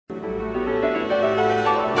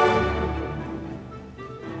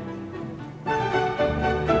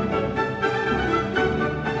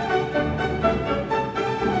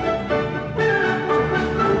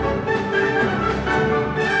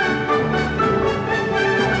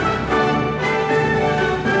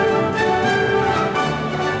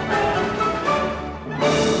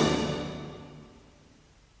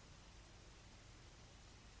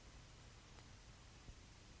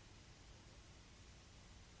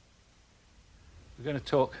We're going to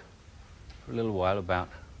talk for a little while about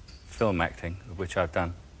film acting, of which I've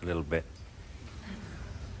done a little bit.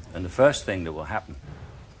 And the first thing that will happen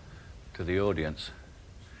to the audience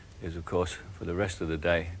is, of course, for the rest of the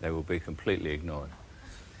day, they will be completely ignored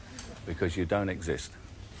because you don't exist.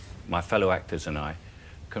 My fellow actors and I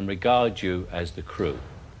can regard you as the crew,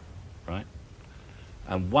 right?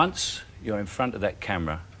 And once you're in front of that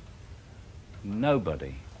camera,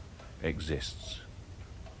 nobody exists.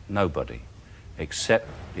 Nobody, except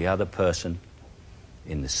the other person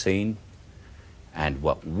in the scene. And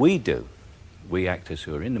what we do, we actors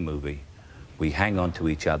who are in the movie, we hang on to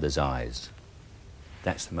each other's eyes.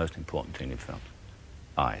 That's the most important thing in film.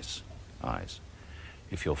 Eyes, eyes.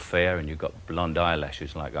 If you're fair and you've got blonde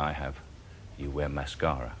eyelashes like I have, you wear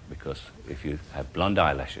mascara, because if you have blonde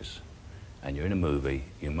eyelashes and you're in a movie,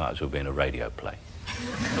 you might as well be in a radio play.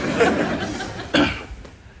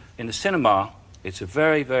 In the cinema, it's a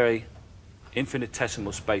very, very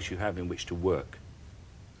infinitesimal space you have in which to work.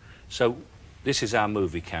 So this is our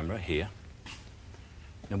movie camera here,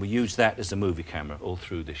 and we use that as the movie camera all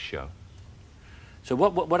through this show. So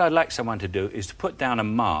what I'd like someone to do is to put down a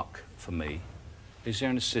mark for me. Is there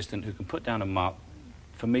an assistant who can put down a mark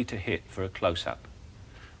for me to hit for a close-up?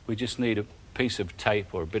 We just need a piece of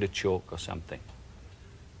tape or a bit of chalk or something.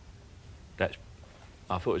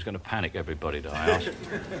 I thought it was going to panic everybody that I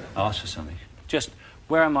asked for something. Just,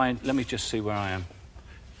 where am I? Let me just see where I am.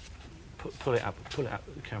 Pull it up,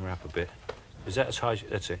 the camera up a bit. Is that as high as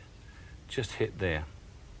that's it? Just hit there.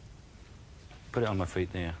 Put it on my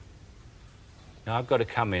feet there. Now I've got to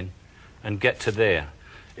come in and get to there.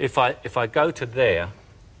 If I go to there,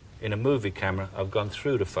 in a movie camera, I've gone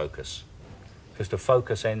through the focus, because the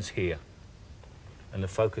focus ends here, and the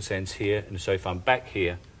focus ends here, and so if I'm back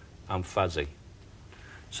here, I'm fuzzy.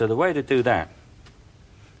 So the way to do that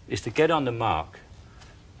is to get on the mark,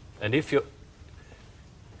 and if you're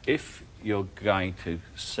going to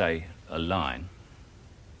say a line,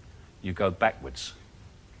 you go backwards.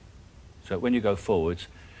 So when you go forwards,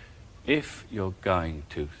 if you're going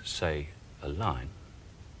to say a line,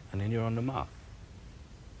 and then you're on the mark.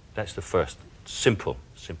 That's the first simple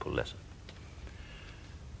lesson.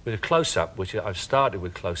 With a close-up, which I've started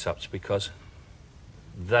with close-ups because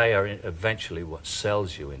they are eventually what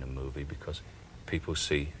sells you in a movie, because people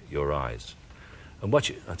see your eyes. And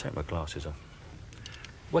I'll take my glasses off.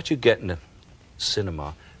 What you get in the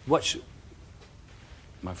cinema,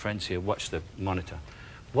 my friends here, watch the monitor.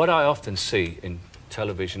 What I often see in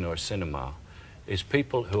television or cinema is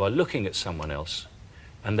people who are looking at someone else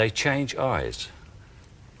and they change eyes.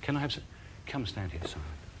 Can I have some? Come stand here, Simon.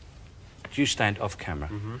 You stand off camera,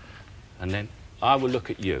 and then I will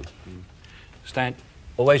look at you. Stand.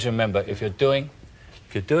 Always remember, if you're doing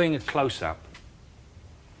a close-up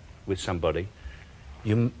with somebody,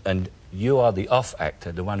 you are the off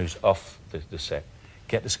actor, the one who's off the set.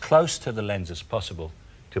 Get as close to the lens as possible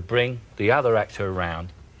to bring the other actor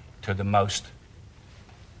around to the most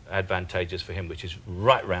advantageous for him, which is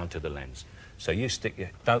right round to the lens. So you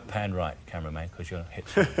don't pan right, cameraman, because you'll hit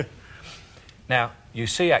something. Now, you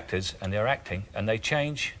see actors, and they're acting, and they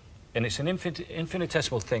change, and it's an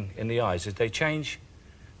infinitesimal thing in the eyes, is they change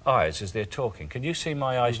eyes as they're talking. Can you see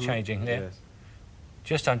my eyes changing there? Yes.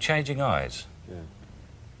 Just, I'm changing eyes. Yeah.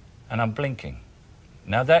 And I'm blinking.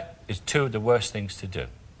 Now, that is two of the worst things to do.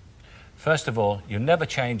 First of all, you never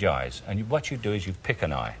change eyes, and what you do is you pick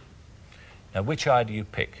an eye. Now, which eye do you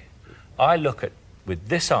pick? I look at, with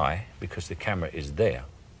this eye, because the camera is there,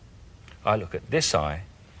 I look at this eye,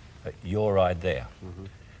 at your eye there,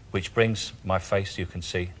 which brings my face, you can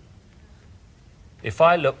see. If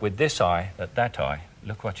I look with this eye at that eye,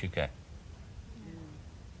 look what you get.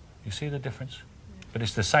 You see the difference? But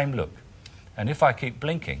it's the same look. And if I keep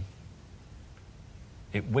blinking,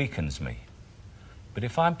 it weakens me. But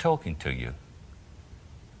if I'm talking to you,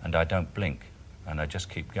 and I don't blink, and I just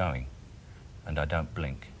keep going, and I don't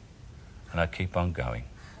blink, and I keep on going,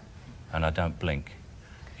 and I don't blink,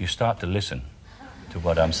 you start to listen to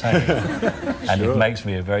what I'm saying. And it makes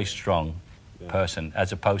me a very strong person,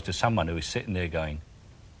 as opposed to someone who is sitting there going,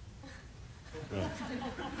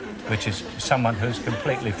 which is someone who's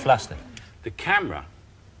completely flustered. The camera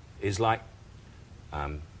is like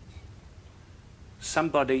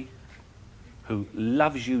somebody who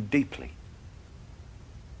loves you deeply.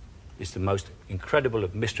 It's the most incredible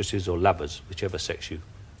of mistresses or lovers, whichever sex you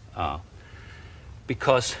are,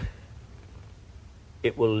 because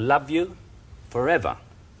it will love you forever,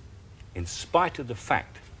 in spite of the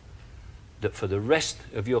fact that for the rest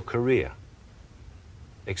of your career,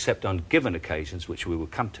 except on given occasions, which we will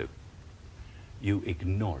come to, you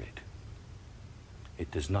ignore it.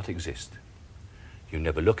 It does not exist. You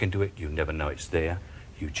never look into it. You never know it's there.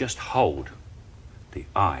 You just hold the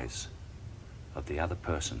eyes of the other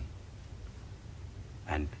person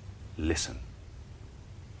and listen.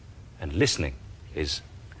 And listening is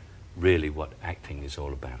really what acting is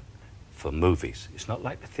all about for movies. It's not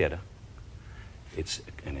like the theatre. It's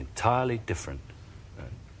an entirely different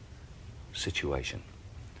situation.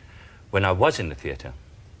 When I was in the theatre,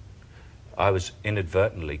 I was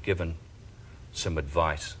inadvertently given some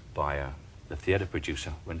advice by the theatre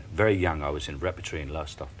producer. When very young, I was in repertory in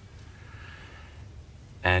Lowestoft.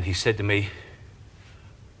 And he said to me,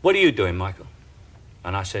 "What are you doing, Michael?"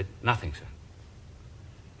 And I said, "Nothing, sir."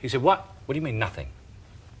 He said, "What? What do you mean, nothing?"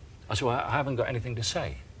 I said, "Well, I haven't got anything to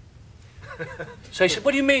say." So he said,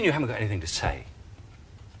 "What do you mean you haven't got anything to say?"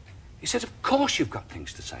 He said, "Of course you've got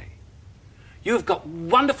things to say. You have got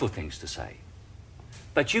wonderful things to say.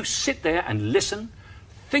 But you sit there and listen,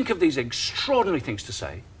 think of these extraordinary things to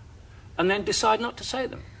say, and then decide not to say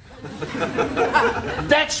them."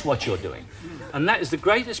 That's what you're doing. And that is the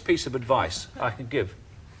greatest piece of advice I can give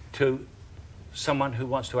to someone who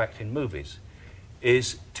wants to act in movies,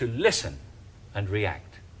 is to listen and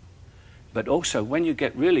react. But also, when you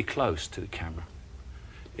get really close to the camera,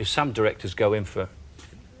 if some directors go in for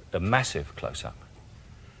a massive close-up,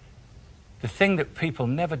 the thing that people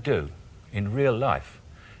never do in real life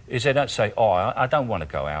is they don't say, "Oh, I don't want to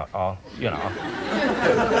go out. I'll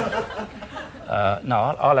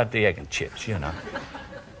have the egg and chips, you know."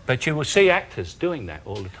 But you will see actors doing that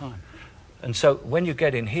all the time. And so when you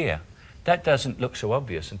get in here, that doesn't look so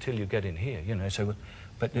obvious until you get in here, you know. So,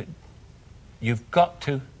 but you've got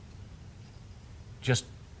to just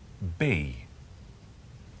be.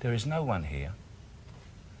 There is no one here.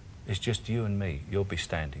 It's just you and me. You'll be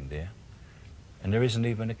standing there. And there isn't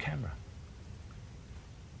even a camera.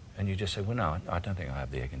 And you just say, "Well, no, I don't think I'll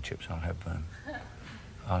have the egg and chips. I'll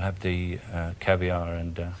have the caviar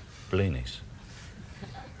and bellinis.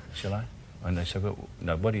 Shall I?" And they say, "Well,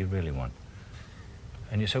 no, what do you really want?"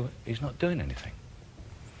 And you say, "Well, he's not doing anything."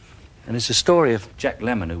 And there's a story of Jack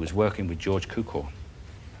Lemmon, who was working with George Cukor.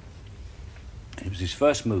 It was his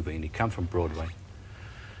first movie, and he'd come from Broadway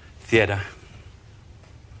theatre.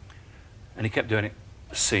 And he kept doing it,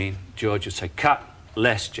 a scene. George would say, "Cut,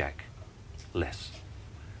 less, Jack, less."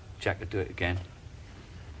 Jack would do it again.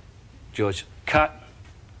 George, "Cut,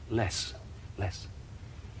 less, less."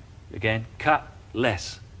 Again, "Cut,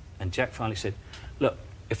 less." And Jack finally said, "Look,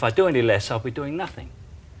 if I do any less, I'll be doing nothing."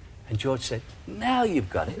 And George said, "Now you've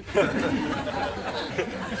got it."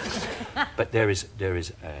 But there is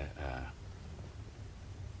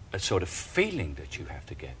a sort of feeling that you have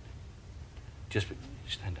to get. Just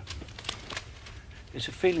stand up. It's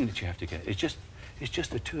a feeling that you have to get. It's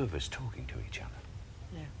just the two of us talking to each other.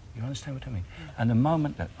 Yeah. You understand what I mean? Yeah. And the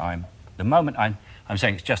moment I'm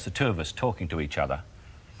saying it's just the two of us talking to each other,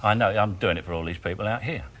 I know I'm doing it for all these people out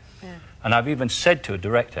here. Yeah. And I've even said to a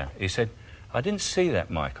director, he said, "I didn't see that,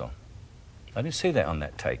 Michael. I didn't see that on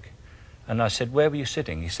that take." And I said, "Where were you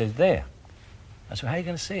sitting?" He said, "There." I said, "How are you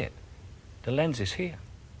going to see it? The lens is here."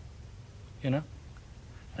 You know?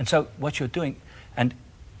 And so what you're doing, and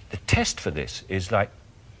the test for this is like,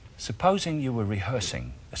 supposing you were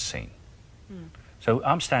rehearsing a scene. So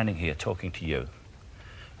I'm standing here talking to you,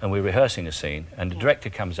 and we're rehearsing a scene, and the director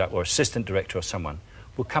comes up, or assistant director or someone,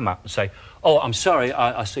 will come up and say, "Oh, I'm sorry,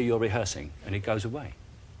 I see you're rehearsing," and he goes away.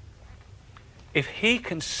 If he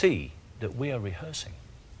can see that we are rehearsing,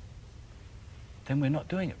 then we're not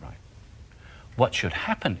doing it right. What should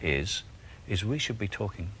happen is we should be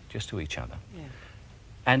talking just to each other. Yeah.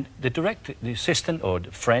 And the director, the assistant or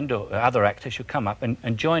the friend or other actor should come up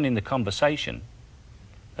and join in the conversation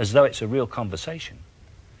as though it's a real conversation.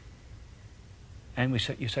 And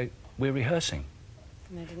you say, "We're rehearsing."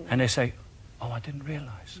 And they say, "Oh, I didn't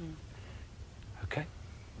realise." Okay?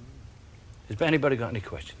 Has anybody got any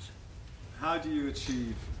questions? How do you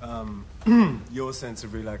achieve your sense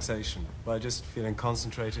of relaxation? By just feeling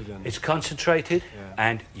concentrated and... It's concentrated,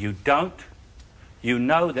 and you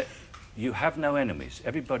know that you have no enemies.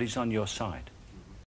 Everybody's on your side.